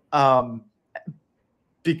stake to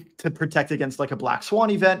protect against like a black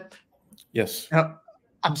swan event. Yes. Now,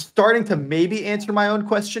 I'm starting to maybe answer my own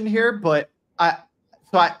question here, but I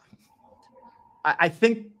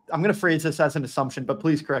think I'm going to phrase this as an assumption, but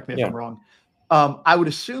please correct me if I'm wrong. I would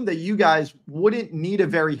assume that you guys wouldn't need a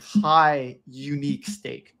very high unique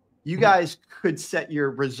stake. You guys could set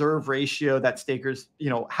your reserve ratio that stakers,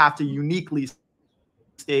 have to uniquely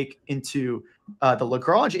stake into the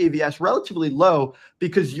Lagrange AVS relatively low,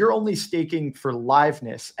 because you're only staking for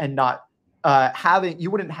liveness and not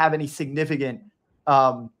you wouldn't have any significant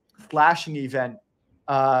flashing event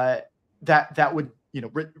that would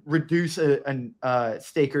reduce a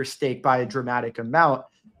staker's stake by a dramatic amount.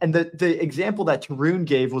 And the example that Tarun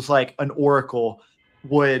gave was like an oracle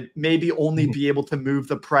would maybe only be able to move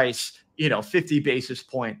the price 50 basis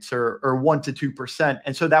points or 1 to 2%,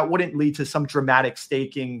 and so that wouldn't lead to some dramatic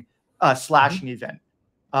staking slashing event,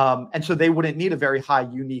 and so they wouldn't need a very high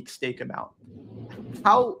unique stake amount.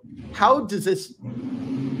 How does this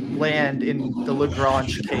land in the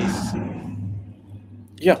Lagrange case?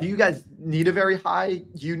 Do you guys need a very high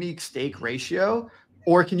unique stake ratio,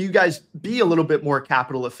 or can you guys be a little bit more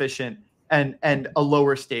capital efficient and a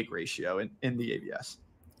lower stake ratio in the AVS?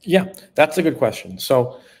 Yeah, that's a good question.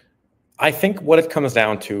 So I think what it comes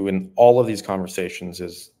down to in all of these conversations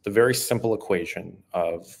is the very simple equation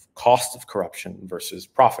of cost of corruption versus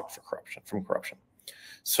profit from corruption.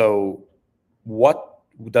 So what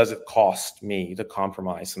does it cost me to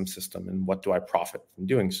compromise some system, and what do I profit from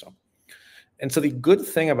doing so? And so the good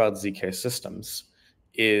thing about ZK systems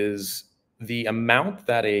is the amount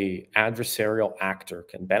that a adversarial actor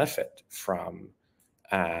can benefit from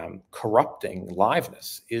corrupting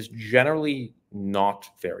liveness is generally not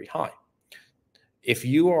very high. If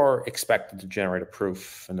you are expected to generate a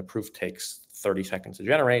proof and the proof takes 30 seconds to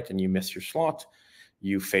generate and you miss your slot,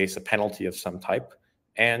 you face a penalty of some type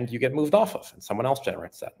and you get moved off of, and someone else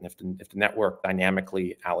generates that. And if the network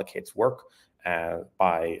dynamically allocates work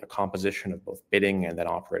by a composition of both bidding and then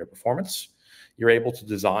operator performance, you're able to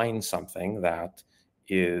design something that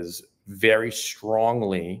is very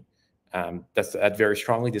strongly that very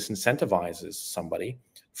strongly disincentivizes somebody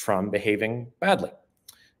from behaving badly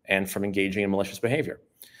and from engaging in malicious behavior.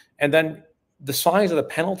 And then the size of the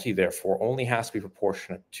penalty, therefore, only has to be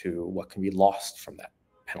proportionate to what can be lost from that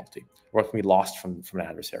penalty, or what can be lost from an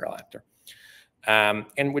adversarial actor.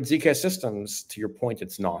 And with ZK systems, to your point,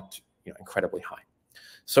 it's not incredibly high.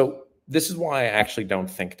 So this is why I actually don't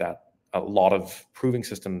think that a lot of proving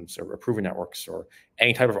systems or proving networks or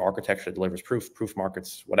any type of architecture that delivers proof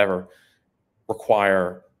markets, whatever,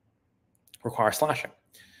 require slashing.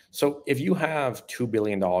 So if you have $2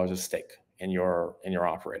 billion at stake in your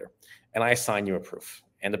operator, and I assign you a proof,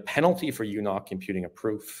 and the penalty for you not computing a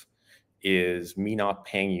proof is me not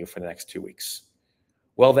paying you for the next 2 weeks,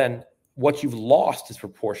 well then what you've lost is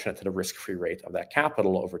proportionate to the risk-free rate of that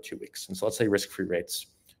capital over 2 weeks. And so let's say risk-free rate's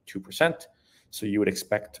 2%. So you would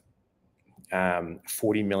expect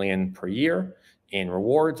 40 million per year in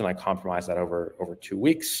rewards, and I compromise that over 2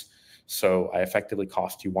 weeks. So I effectively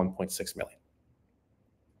cost you 1.6 million.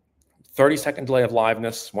 30-second delay of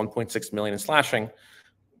liveness, 1.6 million in slashing.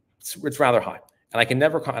 It's rather high. And I can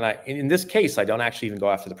never, in this case, I don't actually even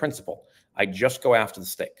go after the principal. I just go after the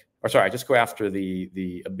stake. Or sorry, I just go after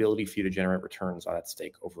the ability for you to generate returns on that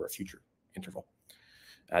stake over a future interval.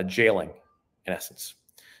 Jailing, in essence.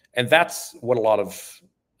 And that's what a lot of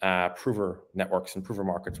prover networks and prover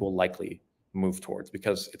markets will likely move towards,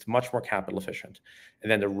 because it's much more capital efficient.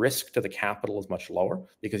 And then the risk to the capital is much lower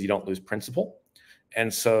because you don't lose principal.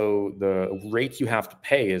 And so the rate you have to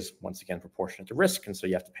pay is, once again, proportionate to risk. And so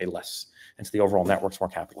you have to pay less. And so the overall network's more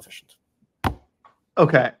capital efficient.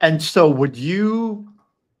 Okay. And so would you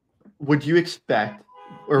expect,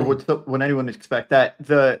 or would anyone expect that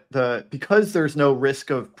because there's no risk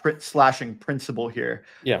of slashing principal here,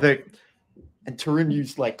 and Tarun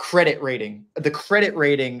used like credit rating, the credit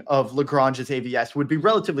rating of Lagrange's AVS would be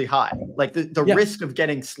relatively high. Like the risk of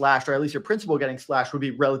getting slashed, or at least your principal getting slashed, would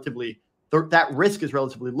be that risk is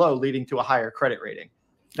relatively low, leading to a higher credit rating.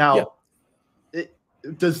 Now,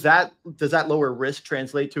 does that lower risk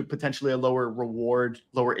translate to potentially a lower reward,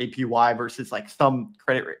 lower APY versus like some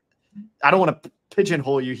credit rate? I don't want to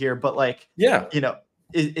pigeonhole you here, but like,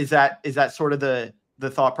 is that sort of the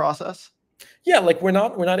thought process? Yeah, like we're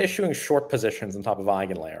not issuing short positions on top of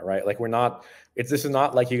EigenLayer, right? Like this is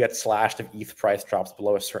not like you get slashed if ETH price drops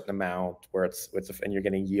below a certain amount where and you're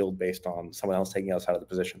getting yield based on someone else taking us out of the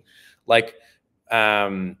position. Like,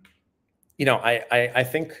 I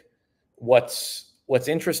think what's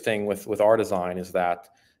interesting with our design is that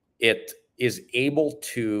it is able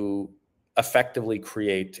to effectively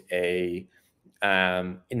create a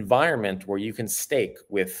environment where you can stake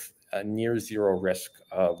with a near zero risk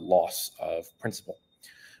of loss of principal,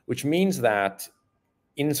 which means that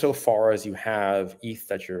insofar as you have ETH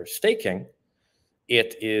that you're staking,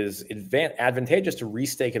 it is advantageous to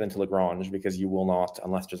restake it into Lagrange, because you will not,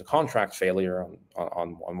 unless there's a contract failure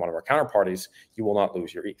on one of our counterparties, you will not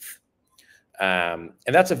lose your ETH. And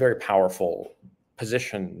that's a very powerful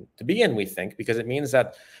position to be in, we think, because it means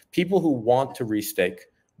that people who want to restake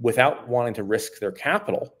without wanting to risk their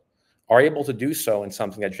capital are able to do so in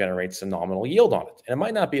something that generates a nominal yield on it. And it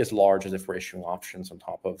might not be as large as if we're issuing options on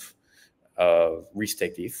top of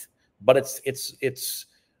restaked ETH, but it's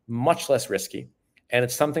much less risky. And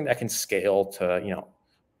it's something that can scale to,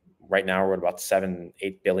 right now we're at about 7-8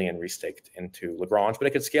 billion restaked into Lagrange, but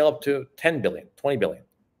it could scale up to 10 billion, 20 billion.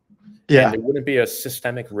 Yeah. And there wouldn't be a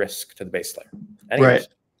systemic risk to the base layer. Anyways.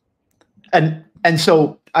 Right. And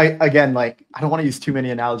so I don't want to use too many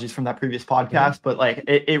analogies from that previous podcast, but like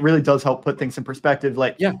it really does help put things in perspective.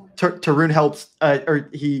 Like Tarun helps, or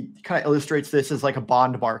he kind of illustrates this as like a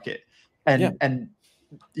bond market, and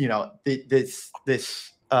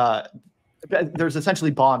there's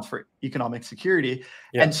essentially bonds for economic security,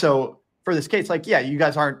 and so for this case, like you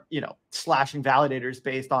guys aren't slashing validators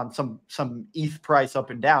based on some ETH price up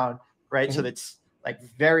and down, right? So that's like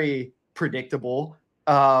very predictable.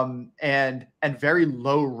 And very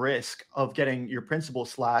low risk of getting your principal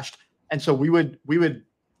slashed. And so we would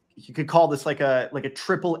you could call this like a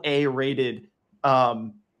triple A rated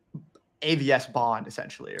AVS bond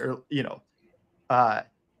essentially, or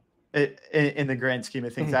in the grand scheme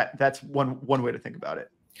of things. That's one way to think about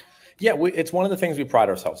it. Yeah, it's one of the things we pride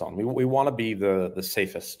ourselves on. We want to be the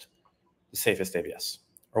safest AVS,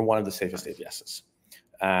 or one of the safest AVSs.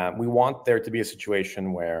 We want there to be a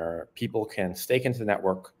situation where people can stake into the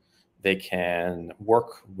network. They can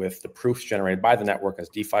work with the proofs generated by the network as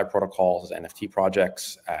DeFi protocols, as NFT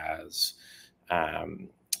projects, as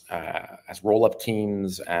roll-up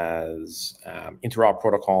teams, as interop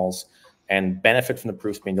protocols, and benefit from the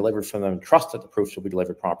proofs being delivered from them, and trust that the proofs will be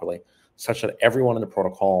delivered properly, such that everyone in the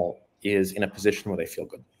protocol is in a position where they feel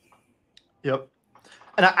good. Yep.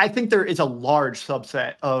 And I think there is a large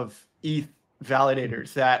subset of ETH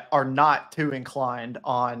validators that are not too inclined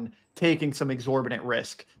on taking some exorbitant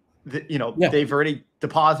risk. They've already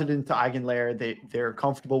deposited into EigenLayer. They're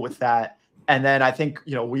comfortable with that. And then I think,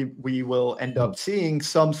 we will end up seeing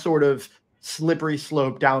some sort of slippery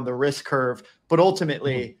slope down the risk curve. But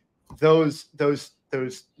ultimately, those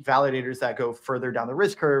validators that go further down the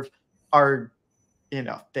risk curve are,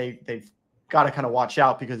 they've got to kind of watch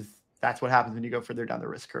out, because that's what happens when you go further down the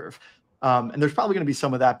risk curve. And there's probably going to be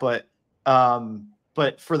some of that, but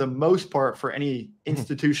for the most part, for any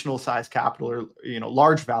institutional size capital or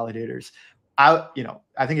large validators, I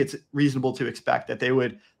think it's reasonable to expect that they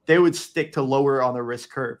would stick to lower on the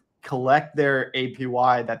risk curve, collect their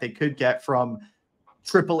APY that they could get from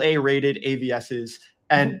AAA rated AVSs,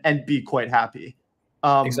 and be quite happy.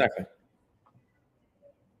 Exactly.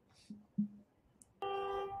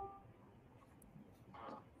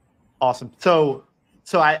 Awesome. So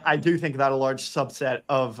I do think that a large subset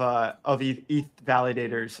of ETH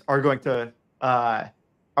validators are going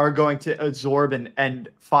to absorb and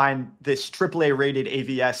find this AAA rated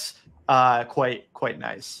AVS quite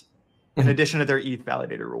nice, in addition to their ETH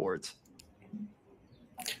validator rewards.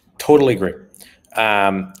 Totally agree.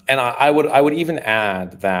 And I would even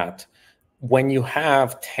add that when you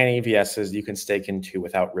have 10 AVSs you can stake into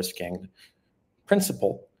without risking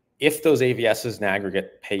principal, if those AVSs in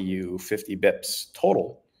aggregate pay you 50 bips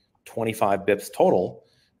total, 25 bips total,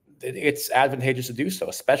 it's advantageous to do so,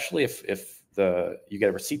 especially if you get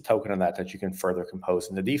a receipt token on that you can further compose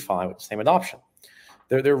into DeFi with the same adoption.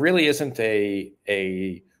 There really isn't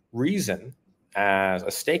a reason as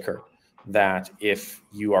a staker that if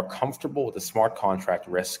you are comfortable with the smart contract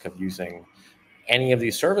risk of using any of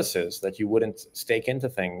these services, that you wouldn't stake into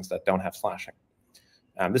things that don't have slashing.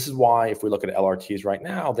 This is why, if we look at LRTs right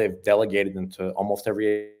now, they've delegated into almost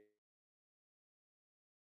every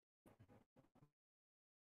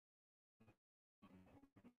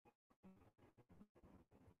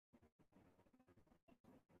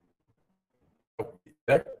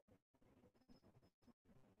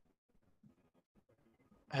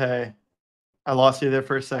Hey, I lost you there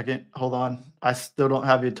for a second. Hold on. I still don't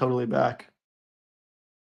have you totally back.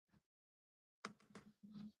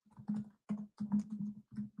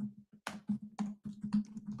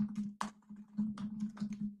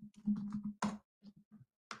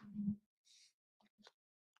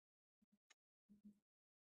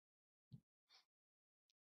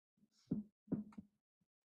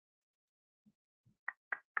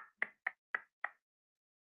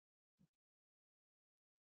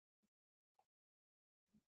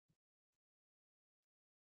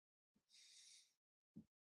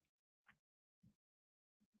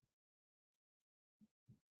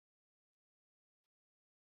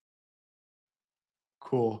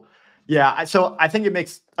 Cool. Yeah. So I think it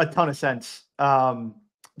makes a ton of sense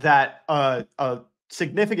that a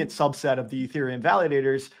significant subset of the Ethereum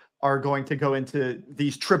validators are going to go into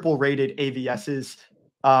these triple rated AVSs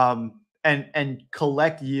and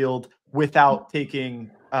collect yield without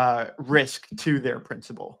taking risk to their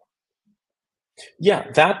principal.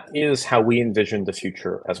 Yeah, that is how we envision the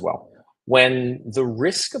future as well. When the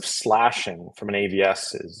risk of slashing from an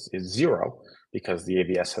AVS is zero, because the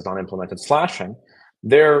AVS has not implemented slashing,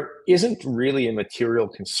 there isn't really a material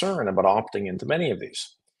concern about opting into many of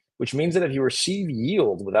these, which means that if you receive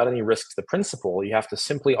yield without any risk to the principal, you have to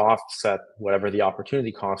simply offset whatever the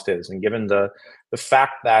opportunity cost is. And given the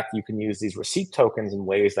fact that you can use these receipt tokens in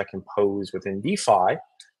ways that can pose within DeFi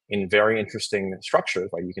in very interesting structures,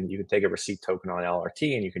 like you can take a receipt token on an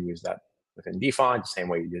LRT and you can use that within DeFi the same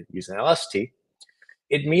way you use an LST.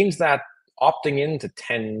 It means that opting into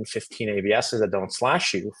 10, 15 AVSs that don't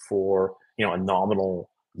slash you for a nominal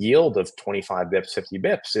yield of 25 bips, 50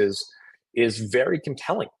 bips is very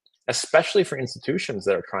compelling, especially for institutions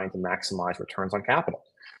that are trying to maximize returns on capital.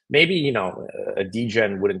 Maybe a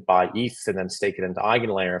degen wouldn't buy ETH and then stake it into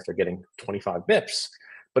EigenLayer if they're getting 25 bips.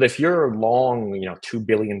 But if you're long, $2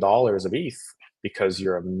 billion of ETH because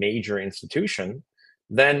you're a major institution,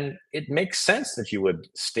 then it makes sense that you would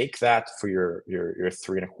stake that for your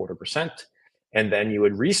 3.25%, and then you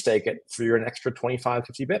would restake it for your an extra 25,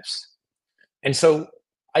 50 bips. And so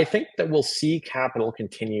I think that we'll see capital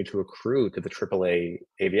continue to accrue to the AAA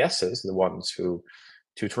AVSs, the ones who,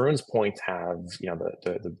 to Tarun's point, have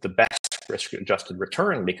the best risk-adjusted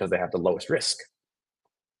return because they have the lowest risk.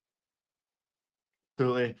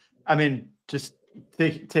 Absolutely. I mean, just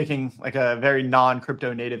taking like a very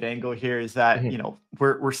non-crypto native angle here is that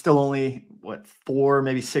we're still only what 4,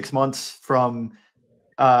 maybe 6 months from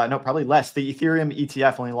no, probably less. The Ethereum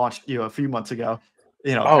ETF only launched a few months ago.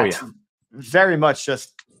 That's very much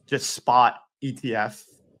just spot ETF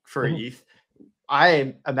for ETH.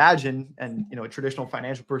 I imagine, and a traditional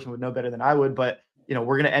financial person would know better than I would, but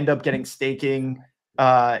we're going to end up getting staking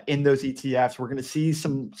in those ETFs. We're going to see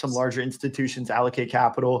some larger institutions allocate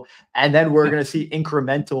capital, and then we're going to see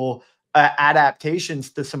incremental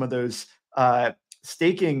adaptations to some of those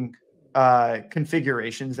staking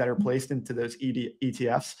configurations that are placed into those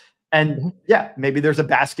ETFs. And yeah, maybe there's a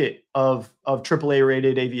basket of AAA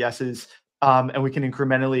rated AVSs, and we can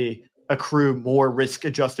incrementally accrue more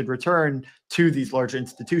risk-adjusted return to these larger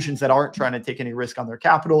institutions that aren't trying to take any risk on their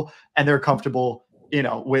capital, and they're comfortable,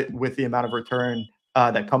 with the amount of return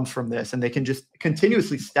that comes from this, and they can just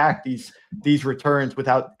continuously stack these returns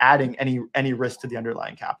without adding any risk to the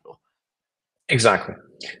underlying capital. Exactly.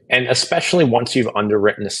 And especially once you've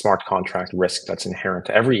underwritten the smart contract risk that's inherent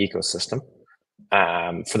to every ecosystem,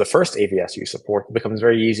 for the first AVS you support, it becomes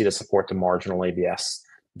very easy to support the marginal AVS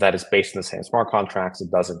that is based on the same smart contracts. It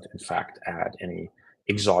doesn't, in fact, add any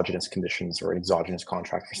exogenous conditions or an exogenous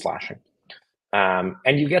contract for slashing.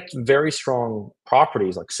 And you get very strong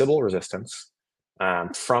properties like Sybil resistance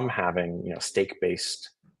from having stake-based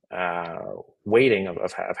weighting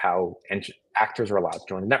of how actors are allowed to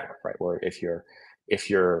join the network, right? Where if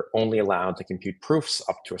you're only allowed to compute proofs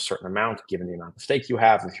up to a certain amount, given the amount of stake you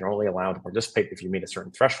have, if you're only allowed to participate if you meet a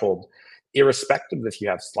certain threshold, irrespective if you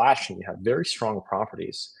have slashing, you have very strong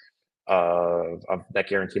properties of that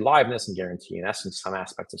guarantee liveness and guarantee, in essence, some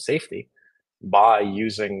aspects of safety by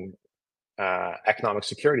using economic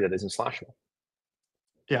security that isn't slashable.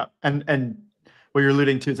 Yeah, and what you're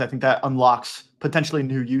alluding to is I think that unlocks potentially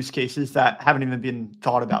new use cases that haven't even been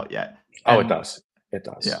thought about yet. Oh, it does. It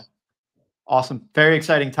does. Yeah. Awesome. Very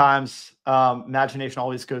exciting times. Imagination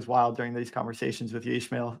always goes wild during these conversations with you,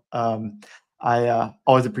 Ismael. I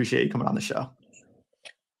always appreciate you coming on the show.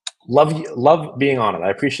 Love being on it. I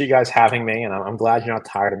appreciate you guys having me, and I'm glad you're not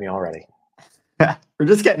tired of me already. We're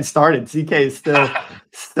just getting started. CK is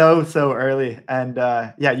still so early, and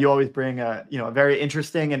yeah, you always bring a very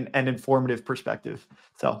interesting and informative perspective.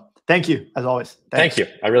 So thank you as always. Thank you.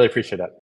 I really appreciate that.